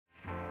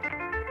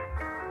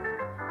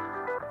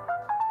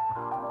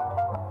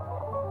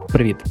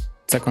Привіт!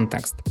 Це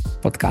 «Контекст»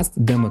 – подкаст,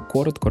 де ми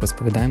коротко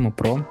розповідаємо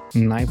про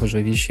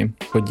найважливіші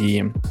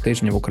події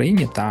тижня в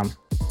Україні та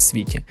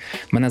світі.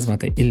 Мене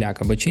звати Ілля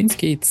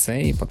Кабачинський.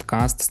 Цей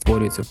подкаст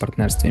створюється в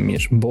партнерстві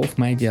між BOV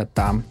Media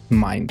та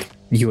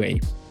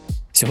MIND.UA.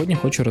 Сьогодні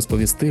хочу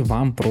розповісти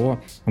вам про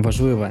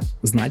важливе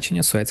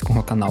значення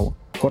Суецького каналу.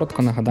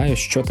 Коротко нагадаю,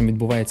 що там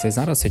відбувається і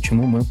зараз, і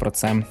чому ми про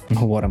це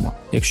говоримо.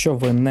 Якщо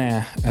ви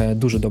не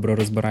дуже добре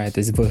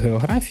розбираєтесь в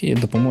географії,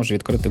 допоможе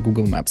відкрити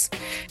Google Maps.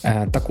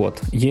 Так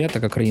от, є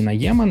така країна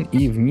Ємен,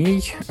 і в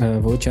ній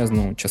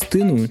величезну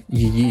частину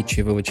її,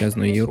 чи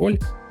величезну її роль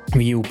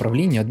в її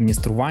управлінні,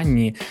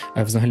 адмініструванні,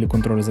 взагалі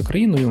контролю за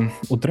країною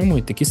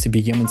утримують такі собі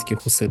єменські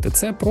хусити.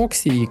 Це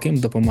проксі, яким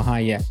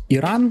допомагає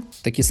Іран,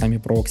 такі самі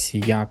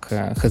проксі, як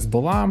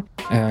Хезболла,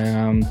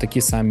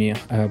 такі самі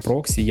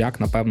проксі, як,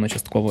 напевно,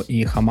 частково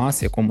і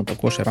Хамас, якому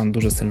також Іран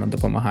дуже сильно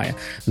допомагає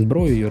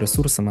зброєю,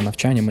 ресурсами,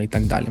 навчаннями і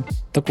так далі.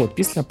 Так от,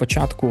 після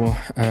початку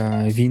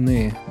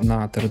війни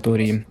на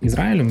території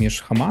Ізраїлю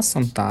між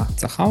Хамасом та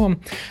Цахалом,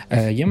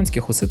 єменські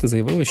хусити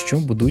заявили, що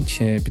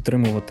будуть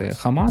підтримувати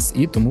Хамас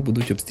і тому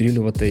будуть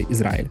обстрілювати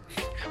Ізраїль.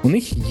 У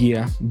них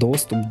є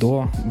доступ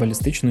до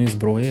балістичної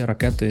зброї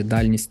ракетою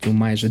дальністю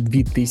майже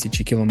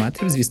 2000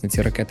 кілометрів. Звісно,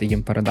 ці ракети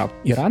їм передав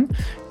Іран.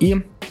 І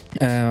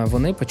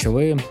вони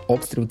почали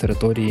обстріл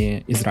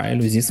території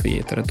Ізраїлю зі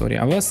своєї території.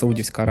 Але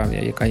Саудівська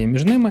Аравія, яка є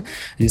між ними,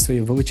 зі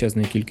своєю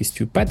величезною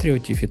кількістю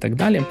патріотів і так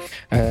далі,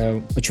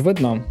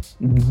 очевидно,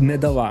 не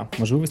дала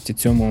можливості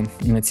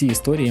цій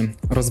історії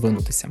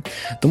розвинутися.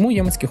 Тому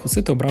єменські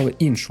хусити обрали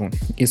іншу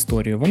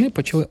історію. Вони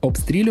почали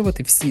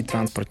обстрілювати всі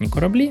транспортні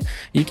кораблі,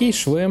 які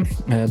йшли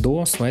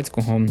до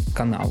Суецького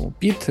каналу,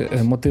 під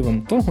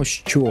мотивом того,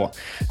 що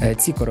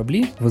ці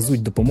кораблі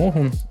везуть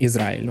допомогу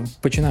Ізраїлю,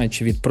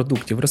 починаючи від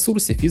продуктів,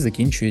 ресурсів і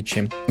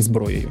закінчуючи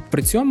зброєю.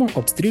 При цьому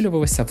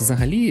обстрілювалися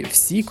взагалі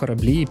всі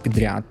кораблі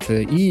підряд,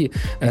 і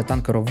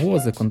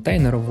танкеровози,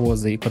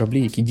 контейнеровози, і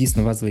кораблі, які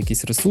дійсно везли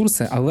якісь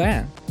ресурси,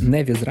 але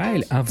не в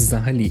Ізраїль, а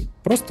взагалі.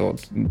 Просто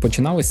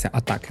починалися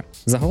атаки.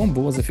 Загалом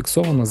було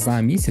зафіксовано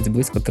за місяць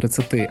близько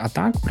 30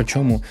 атак,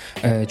 причому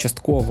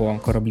частково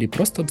кораблі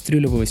просто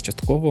обстрілювались,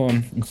 частково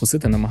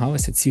хусити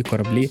намагалися ці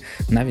кораблі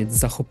навіть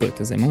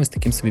захопити, займалися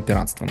таким собі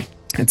піратством.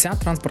 Ця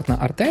транспортна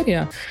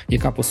артерія,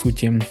 яка по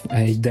суті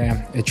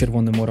йде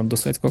Червоним морем до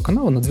Суецького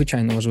каналу,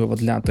 надзвичайно важлива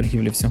для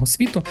торгівлі всього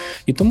світу,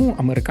 і тому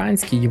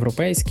американські,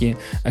 європейські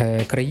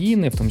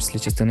країни, в тому числі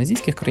частина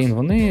азійських країн,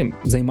 вони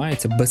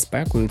займаються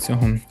безпекою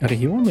цього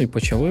регіону і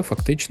почали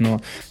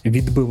фактично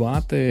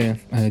відбивати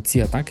ці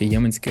атаки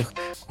єменських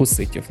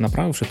хуситів,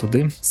 направивши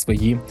туди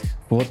свої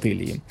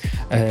флотилії.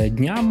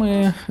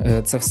 Днями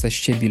це все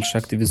ще більше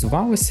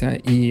активізувалося,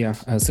 і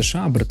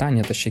США,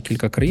 Британія та ще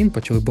кілька країн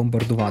почали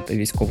бомбардувати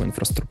військову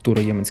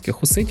інфраструктуру єменських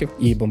хуситів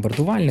і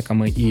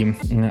бомбардувальниками, і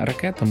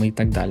ракетами, і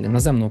так далі.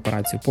 Наземну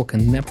операцію поки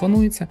не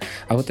планується,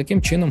 але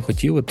таким чином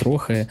хотіли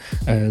трохи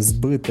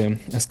збити,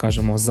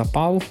 скажімо,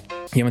 запал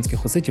єменських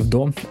хуситів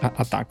до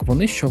атак.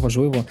 Вони, що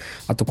важливо,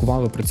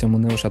 атакували при цьому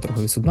не лише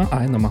торгові судна,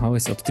 а й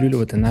намагалися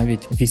обстрілювати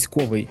навіть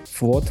військовий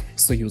флот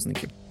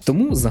союзників.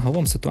 Тому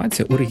загалом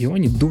ситуація у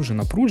регіоні дуже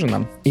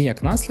напружена, і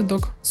як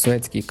наслідок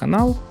Суецький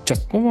канал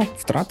частково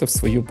втратив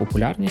свою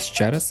популярність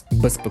через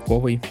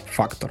безпековий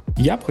фактор.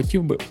 Я б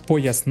хотів би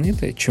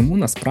пояснити, чому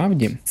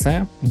насправді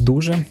це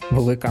дуже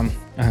велика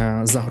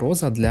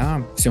загроза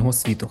для всього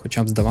світу.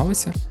 Хоча б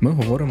здавалося, ми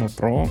говоримо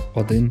про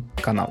один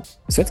канал.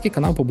 Суецький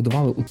канал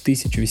побудували у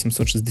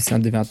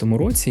 1869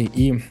 році,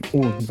 і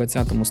у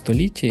 20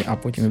 столітті, а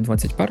потім і в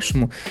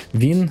 21-му,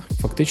 він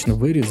фактично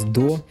виріс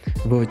до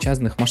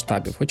величезних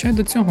масштабів. Хоча й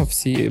до цього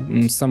всі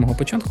з самого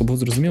початку було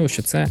зрозуміло,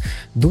 що це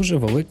дуже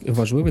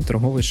важливий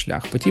торговий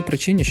шлях. По тій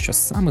причині, що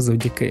саме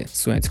завдяки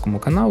Суецькому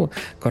каналу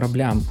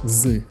кораблям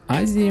з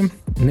Азії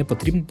не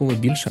потрібно було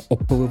більше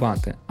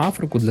обпливати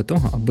Африку для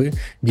того, аби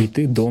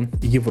дійти до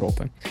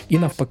Європи. І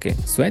навпаки,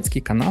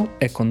 Суецький канал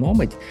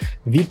економить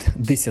від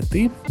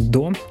 10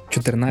 до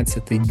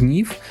 14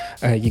 днів,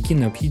 які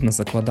необхідно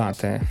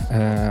закладати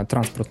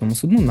транспортному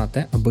судну на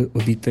те, аби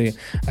обійти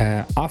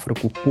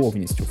Африку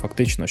повністю,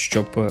 фактично,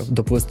 щоб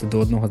доплисти до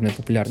одного з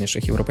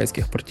найпопулярніших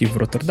європейських портів в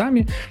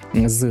Роттердамі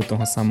з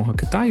того самого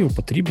Китаю,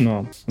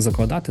 потрібно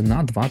закладати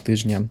на 2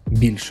 тижні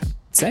більше.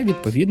 Це,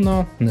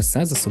 відповідно,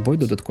 несе за собою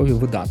додаткові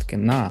видатки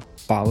на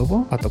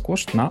паливо, а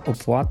також на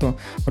оплату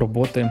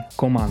роботи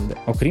команди.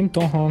 Окрім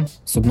того,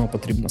 судно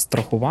потрібно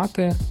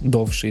страхувати,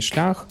 довший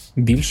шлях,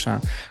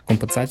 більша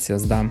компенсація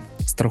за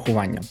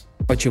страхування.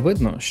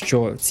 Очевидно,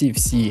 що ці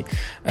всі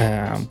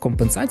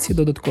компенсації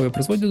додаткові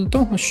призводять до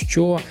того,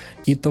 що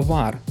і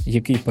товар,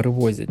 який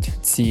перевозять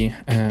ці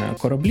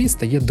кораблі,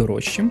 стає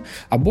дорожчим,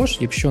 або ж,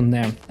 якщо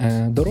не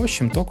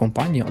дорожчим, то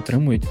компанії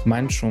отримують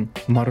меншу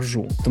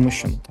маржу. Тому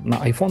що на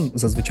iPhone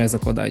зазвичай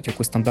закладають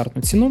якусь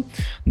стандартну ціну.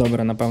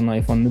 Добре, напевно,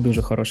 iPhone не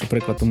дуже хороший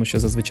приклад, тому що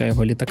зазвичай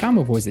його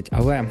літаками возять,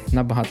 але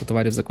на багато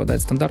товарів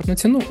закладають стандартну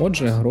ціну,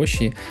 отже,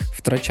 гроші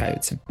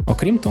втрачаються.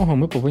 Окрім того,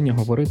 ми повинні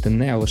говорити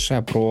не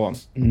лише про,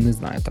 не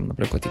знаю, там,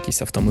 наприклад,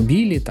 якісь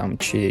автомобілі там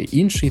чи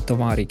інший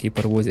товар, який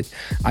перевозять,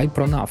 а й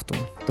про нафту.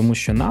 Тому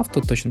що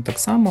нафту точно так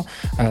само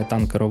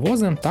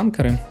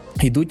танкери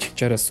йдуть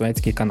через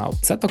Суецький канал.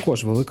 Це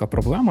також велика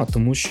проблема,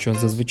 тому що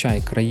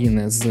зазвичай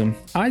країни з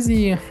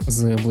Азії,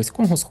 з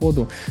Близького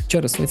Сходу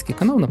через Суецький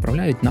канал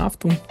направляють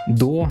нафту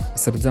до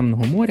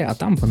Середземного моря, а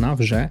там вона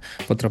вже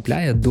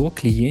потрапляє до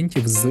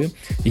клієнтів з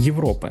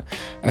Європи.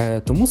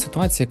 Тому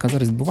ситуація, яка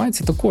зараз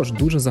відбувається, також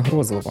дуже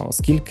загрозлива,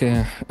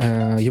 оскільки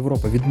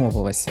Європа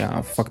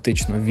відмовилася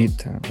фактично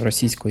від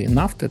російської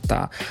нафти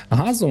та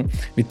газу.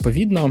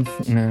 Відповідно,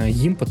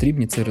 їм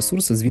потрібні ці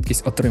ресурси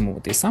звідкись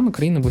отримувати. І саме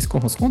країни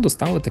Близького Сходу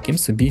стали таким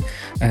собі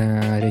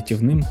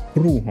рятівним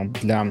кругом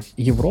для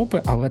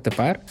Європи, але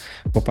тепер,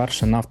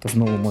 по-перше, нафта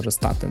знову може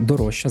стати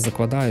дорожча.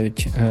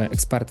 Закладають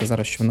експерти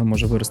зараз, що вона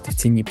може вирости в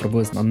ціні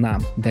приблизно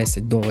на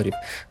 $10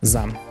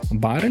 за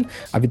барель,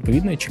 а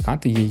відповідно і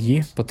чекати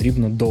її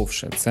потрібно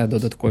довше. Це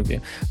додаткові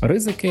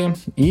ризики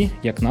і,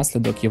 як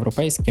наслідок,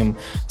 європейським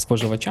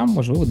споживачам,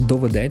 можливо,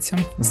 доведеться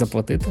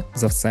заплатити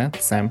за все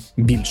це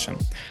більше.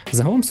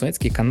 Загалом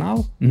Суецький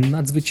канал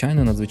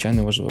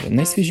надзвичайно важливий.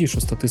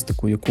 Найсвіжішу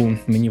статистику, яку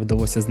мені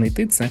вдалося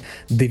знайти, це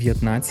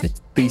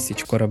 19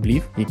 тисяч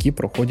кораблів, які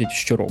проходять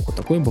щороку.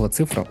 Такою була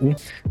цифра у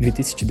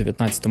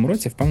 2019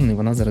 році, впевнений,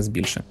 вона зараз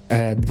більше.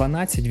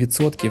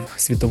 12%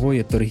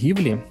 світової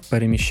торгівлі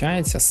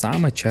переміщається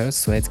саме через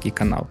Суецький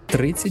канал.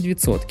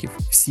 30%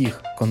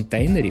 всіх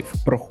контейнерів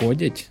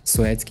проходять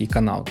Суецький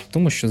канал,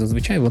 тому що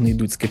зазвичай вони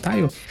йдуть з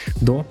Китаю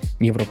до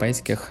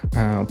європейських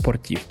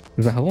портів.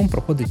 Загалом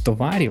проходить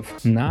товарів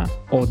на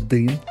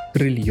 $1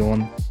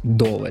 трильйон.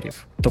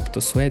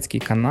 Тобто Суецький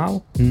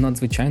канал –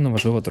 надзвичайно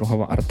важлива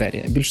торгова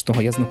артерія. Більш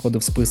того, я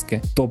знаходив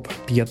списки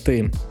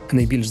топ-5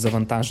 найбільш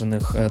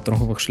завантажених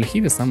торгових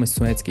шляхів, і саме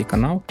Суецький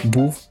канал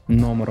був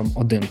номером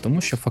 1,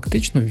 тому що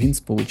фактично він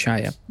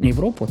сполучає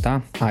Європу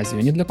та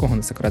Азію. Ні для кого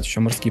не секрет,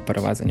 що морські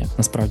перевезення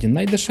насправді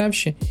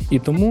найдешевші, і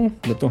тому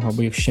для того,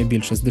 аби їх ще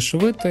більше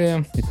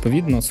здешевити,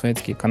 відповідно,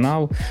 Суецький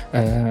канал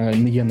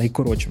є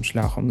найкоротшим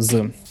шляхом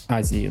з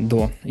Азії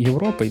до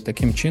Європи, і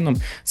таким чином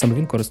саме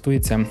він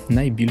користується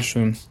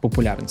найбільшою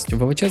популярністю.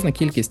 Величезна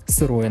кількість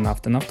сирої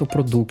нафти,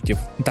 нафтопродуктів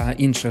та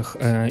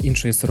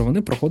іншої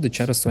сировини проходить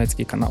через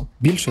Суецький канал.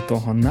 Більше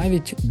того,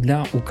 навіть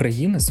для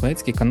України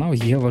Суецький канал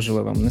є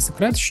важливим. Не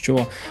секрет,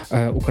 що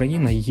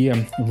Україна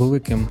є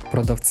великим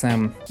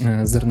продавцем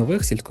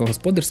зернових,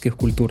 сільськогосподарських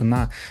культур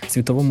на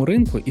світовому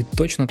ринку, і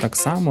точно так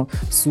само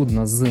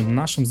судна з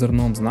нашим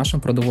зерном, з нашим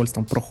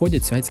продовольством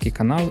проходять Суецький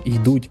канал і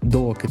йдуть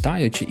до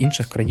Китаю чи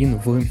інших країн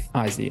в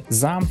Азії.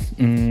 За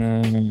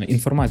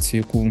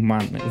інформацією, яку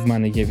в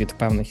мене є від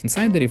певних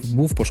інсайдерів,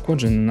 був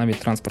пошкоджений навіть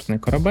транспортний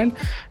корабель,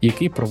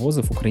 який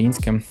провозив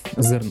українське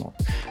зерно.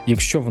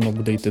 Якщо воно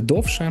буде йти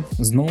довше,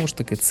 знову ж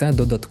таки, це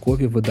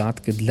додаткові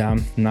видатки для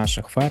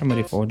наших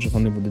фермерів, отже,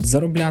 вони будуть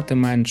заробляти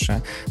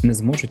менше, не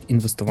зможуть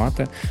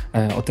інвестувати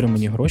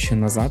отримані гроші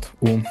назад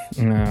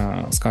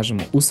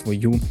у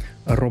свою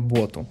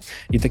роботу.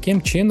 І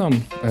таким чином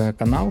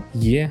канал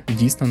є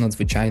дійсно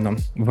надзвичайно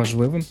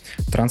важливим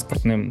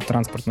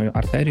транспортною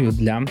артерією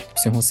для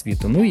всього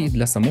світу. Ну і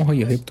для самого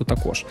Єгипту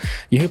також.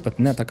 Єгипет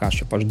не така,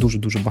 що аж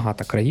дуже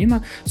багата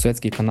країна.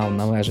 Суецький канал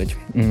належить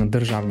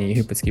державній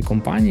єгипетській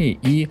компанії,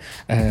 і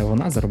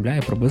вона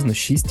заробляє приблизно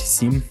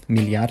 $6-7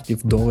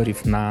 мільярдів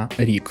на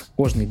рік.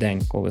 Кожний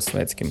день, коли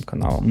Суецьким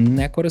каналом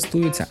не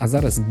користуються, а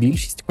зараз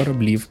більшість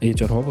кораблів і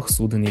торгових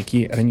суден,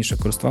 які раніше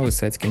користувалися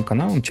Суецьким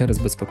каналом, через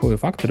безпекові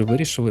фактори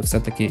вирішили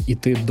все-таки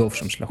йти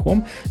довшим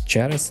шляхом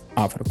через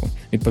Африку.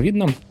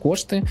 Відповідно,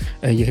 кошти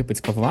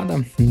єгипетська влада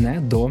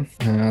не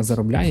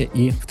заробляє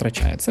і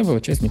втрачає. Це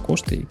величезні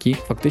кошти, які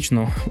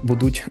фактично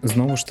будуть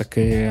знову ж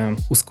таки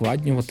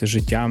ускладнювати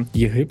життя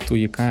Єгипту,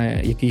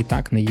 який і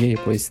так не є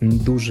якоюсь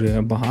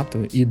дуже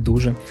багатою і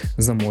дуже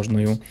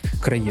заможною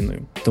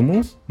країною.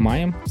 Тому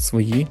маємо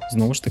свої,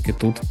 знову ж таки,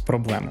 тут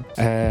проблеми.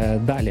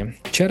 Далі,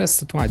 через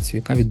ситуацію,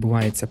 яка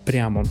відбувається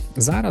прямо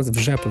зараз,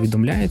 вже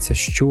повідомляється,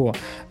 що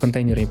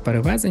контейнери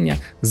перевезення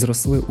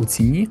зросли у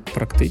ціні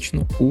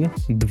практично у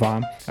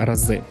 2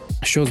 рази.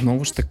 Що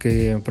знову ж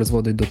таки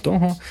призводить до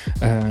того,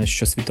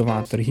 що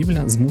світова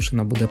торгівля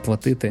змушена буде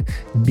платити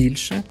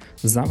більше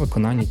за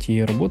виконання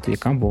тієї роботи,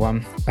 яка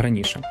була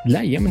раніше. Для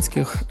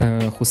єменських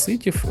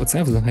хуситів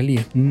це взагалі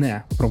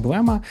не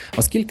проблема,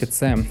 оскільки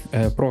це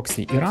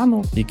проксі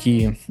Ірану,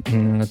 які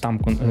там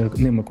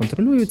ними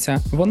контролюються,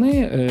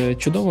 вони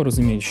чудово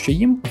розуміють, що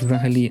їм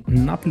взагалі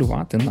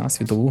наплювати на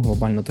світову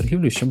глобальну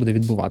торгівлю, що буде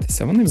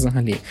відбуватися. Вони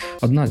взагалі,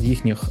 одна з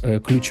їхніх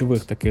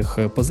ключових таких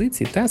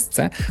позицій, тез,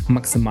 це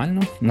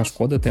максимально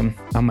нашкодити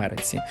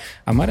Америці.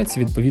 Америці,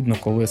 відповідно,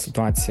 коли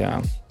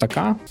ситуація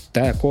така,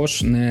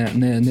 також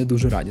не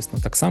дуже радісно.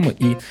 Так само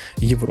і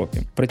Європі.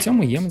 При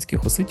цьому єменських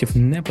хуситів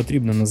не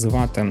потрібно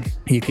називати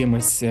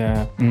якимись,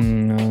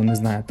 не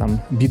знаю, там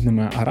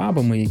бідними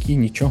арабами, які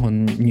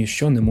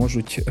ніщо не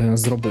можуть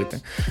зробити.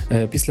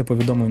 Після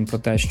повідомлень про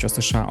те, що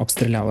США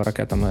обстріляли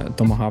ракетами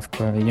томагавк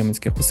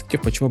єменських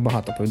хуситів, почало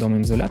багато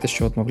повідомлень з'являти,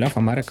 що от, мовляв,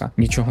 Америка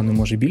нічого не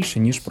може більше,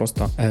 ніж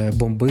просто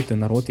бомбити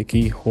народ,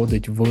 який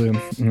ходить в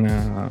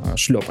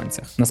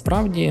шльопанцях.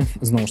 Насправді,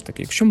 знову ж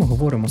таки, якщо ми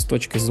говоримо з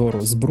точки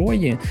зору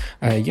зброї,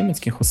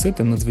 єменські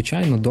хусити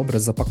надзвичайно добре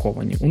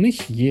запаковані. У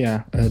них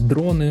є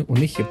дрони, у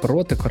них є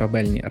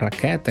протикорабельні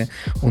ракети,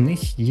 у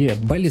них є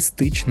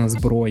балістична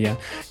зброя.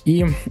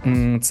 І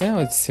це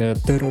ось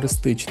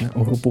терористичне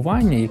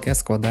угрупування, яке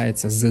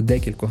складається з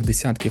декількох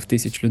десятків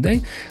тисяч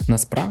людей,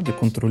 насправді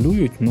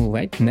контролюють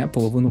ледь не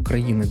половину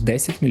країни,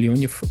 10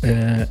 мільйонів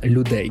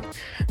людей.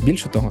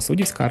 Більше того,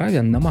 Саудівська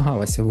Аравія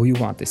намагалася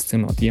воювати з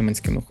цими от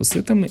єменськими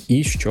хуситами,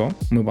 і що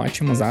ми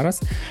бачимо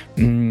зараз?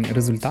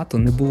 Результату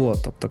не було.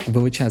 Тобто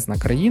величезна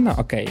країна,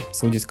 окей,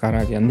 Саудівська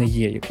Аравія не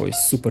є якоюсь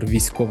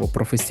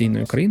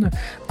супервійськово-професійною країною,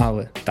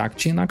 але так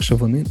чи інакше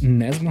вони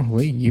не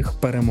змогли їх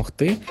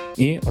перемогти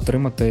і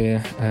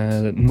отримати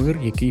мир,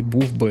 який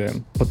був би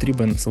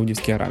потрібен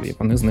Саудівській Аравії.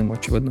 Вони з ним,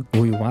 очевидно,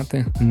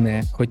 воювати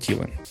не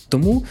хотіли.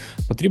 Тому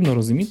потрібно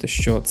розуміти,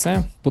 що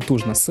це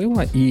потужна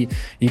сила, і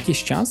якийсь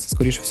час,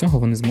 скоріше всього,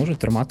 вони зможуть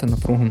тримати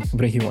напругу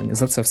в регіоні.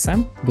 За це все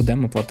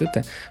будемо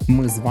платити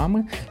ми з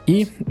вами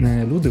і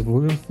люди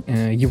в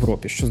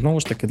Європі, що знову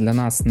ж таки для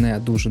нас не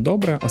дуже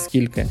добре,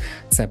 оскільки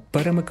це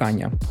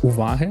перемикання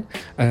уваги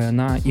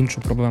на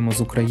іншу проблему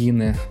з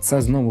України.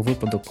 Це знову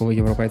випадок, коли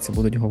європейці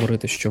будуть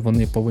говорити, що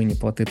вони повинні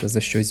платити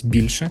за щось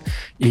більше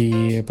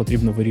і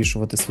потрібно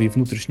вирішувати свої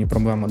внутрішні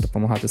проблеми,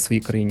 допомагати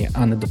своїй країні,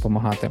 а не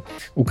допомагати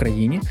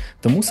Україні.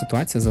 Тому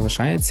ситуація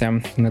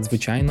залишається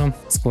надзвичайно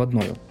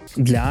складною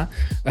для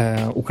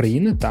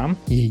України та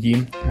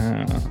її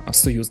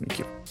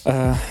союзників.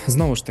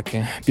 Знову ж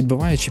таки,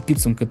 підбиваючи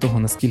підсумки того,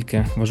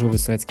 наскільки важливий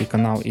Суецький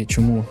канал і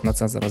чому на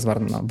це зараз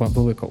звернена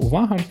велика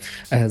увага,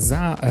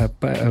 за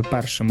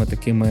першими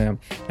такими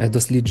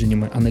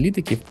дослідженнями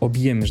аналітиків,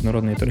 об'єм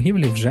міжнародної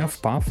торгівлі вже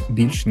впав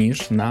більш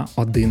ніж на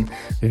 1%.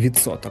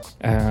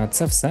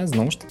 Це все,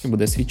 знову ж таки,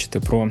 буде свідчити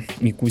про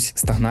якусь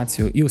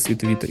стагнацію і у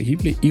світовій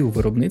торгівлі, і у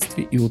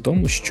виробництві, і у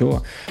тому,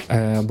 що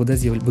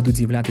будуть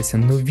з'являтися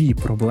нові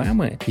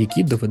проблеми,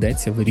 які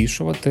доведеться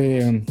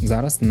вирішувати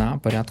зараз на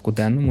порядку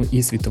денному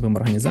і світовим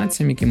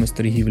організаціям якимось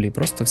торгівлі, і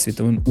просто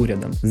світовим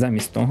урядам,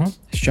 замість того,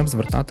 щоб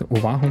звертати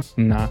увагу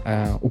на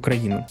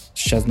Україну.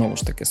 Ще знову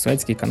ж таки,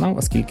 Суецький канал,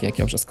 оскільки, як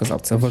я вже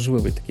сказав, це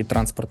важливий такий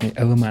транспортний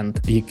елемент,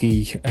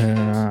 який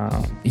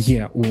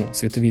є у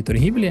світовій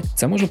торгівлі,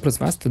 це може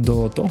призвести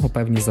до того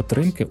певні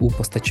затримки у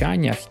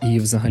постачаннях і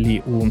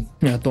взагалі у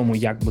тому,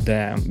 як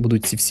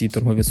будуть ці всі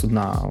торгові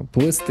судна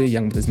плисти,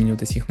 як буде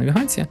змінюватися їх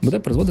навігація, буде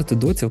призводити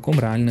до цілком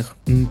реальних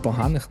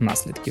поганих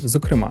наслідків.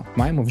 Зокрема,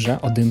 маємо вже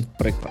один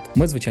приклад.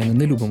 Ми, звичайно,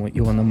 не любимо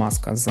Ілона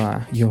Маска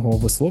за його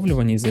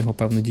висловлювання і за його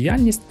певну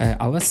діяльність,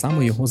 але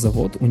саме його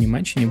завод у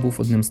Німеччині був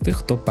одним з тих,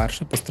 хто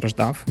перший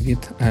постраждав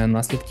від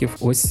наслідків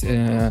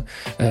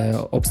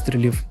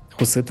обстрілів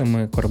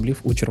хуситами кораблів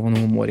у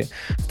Червоному морі.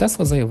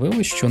 Тесла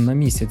заявили, що на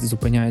місяць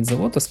зупиняють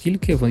завод,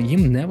 оскільки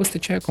їм не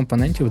вистачає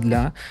компонентів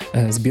для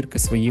збірки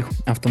своїх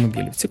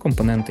автомобілів. Ці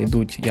компоненти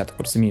йдуть, я так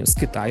розумію, з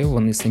Китаю,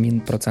 вони самі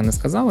про це не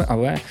сказали,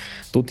 але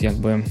тут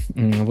якби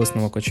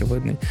висновок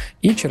очевидний.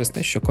 І через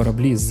те, що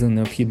кораблі з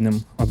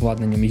необхідним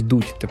обладнанням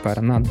йдуть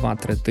тепер на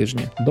 2-3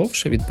 тижні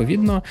довше,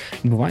 відповідно,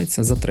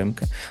 відбуваються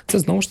затримки. Це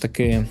знову ж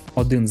таки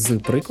один з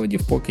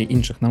прикладів, поки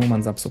інших на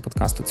момент запису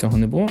подкасту цього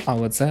не було,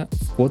 але це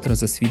вкотре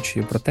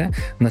засвідчує про те,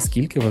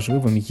 наскільки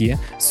важливим є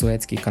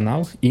Суецький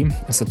канал і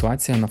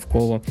ситуація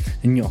навколо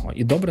нього.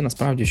 І добре,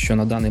 насправді, що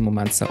на даний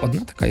момент це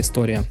одна така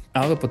історія,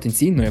 але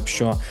потенційно,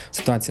 якщо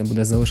ситуація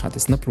буде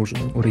залишатись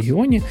напруженою у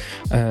регіоні,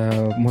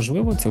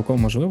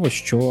 цілком можливо,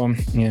 що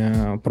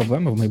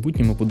проблеми в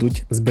майбутньому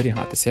будуть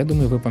зберігатися. Я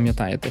думаю, ви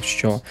пам'ятаєте,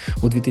 що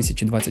у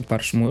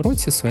 2021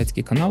 році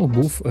Суецький канал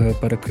був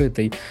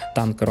перекритий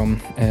танкером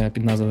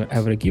під назвою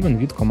Evergiven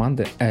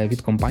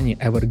від компанії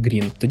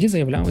Evergreen. Тоді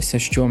заявлялося,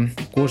 що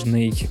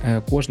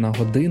кожна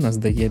година,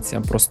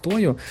 здається,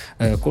 простою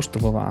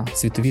коштувала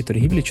світовій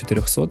торгівлі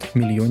 $400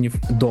 мільйонів.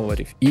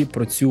 І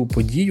про цю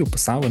подію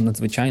писали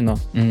надзвичайно,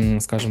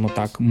 скажімо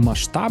так,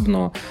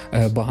 масштабно,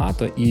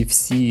 багато, і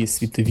всі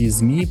світові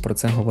ЗМІ про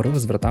це говорили,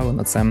 звертали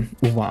на це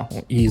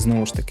увагу. І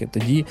знову ж таки,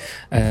 тоді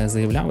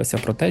заявлялося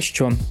про те,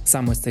 що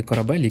саме цей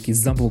корабель, який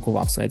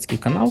заблокував Суецький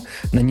канал,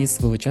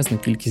 наніс величезну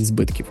кількість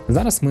збитків.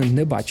 Зараз ми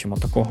не бачимо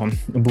такого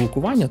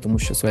блокування, тому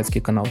що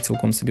Суецький канал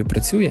цілком собі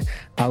працює,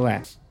 але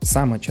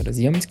саме через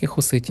єменських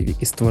хуситів,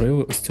 які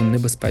створили ось цю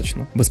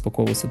небезпечну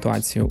безпекову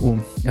ситуацію у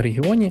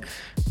регіоні,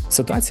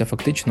 ситуація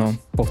фактично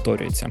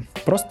повторюється.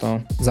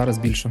 Просто зараз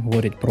більше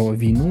говорять про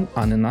війну,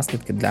 а не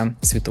наслідки для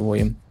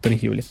світової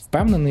торгівлі.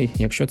 Впевнений,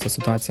 якщо ця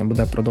ситуація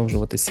буде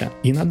продовжуватися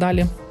і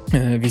надалі,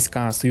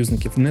 війська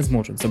союзників не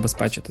зможуть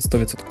забезпечити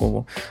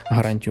 100%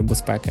 гарантію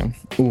безпеки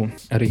у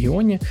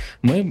регіоні,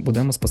 ми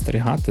будемо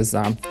спостерігати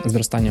за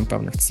зростанням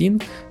певних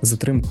цін,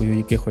 затримкою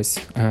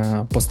якихось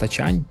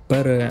постачань,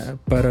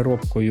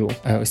 переробкою безпекою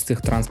ось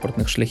цих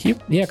транспортних шляхів,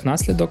 і як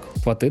наслідок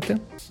платити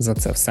за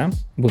це все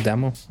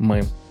будемо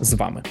ми з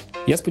вами.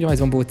 Я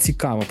сподіваюся, вам було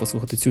цікаво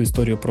послухати цю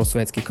історію про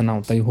Суецький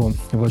канал та його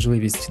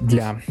важливість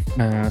для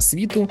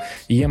світу.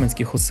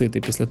 Єменські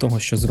хусити після того,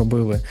 що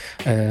зробили,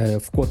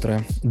 вкотре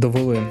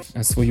довели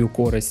свою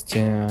користь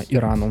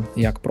Ірану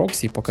як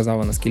проксі,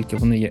 показали, наскільки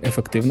вони є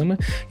ефективними,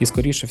 і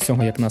скоріше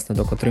всього, як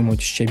наслідок,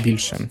 отримують ще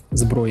більше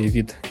зброї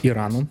від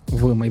Ірану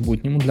в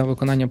майбутньому для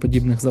виконання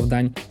подібних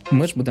завдань.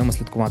 Ми ж будемо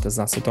слідкувати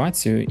за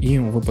ситуацією, і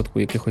у випадку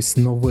якихось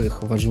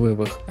нових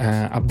важливих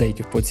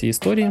апдейтів по цій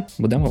історії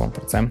будемо вам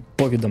про це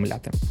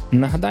повідомляти.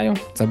 Нагадаю,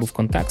 це був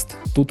 «Контекст».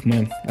 Тут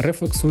ми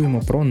рефлексуємо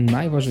про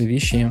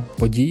найважливіші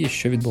події,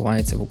 що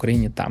відбуваються в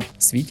Україні та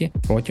світі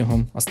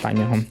протягом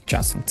останнього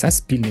часу. Це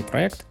спільний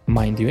проект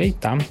MIND.UA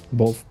та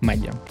BOV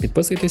Media.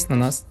 Підписуйтесь на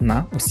нас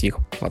на усіх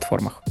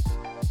платформах.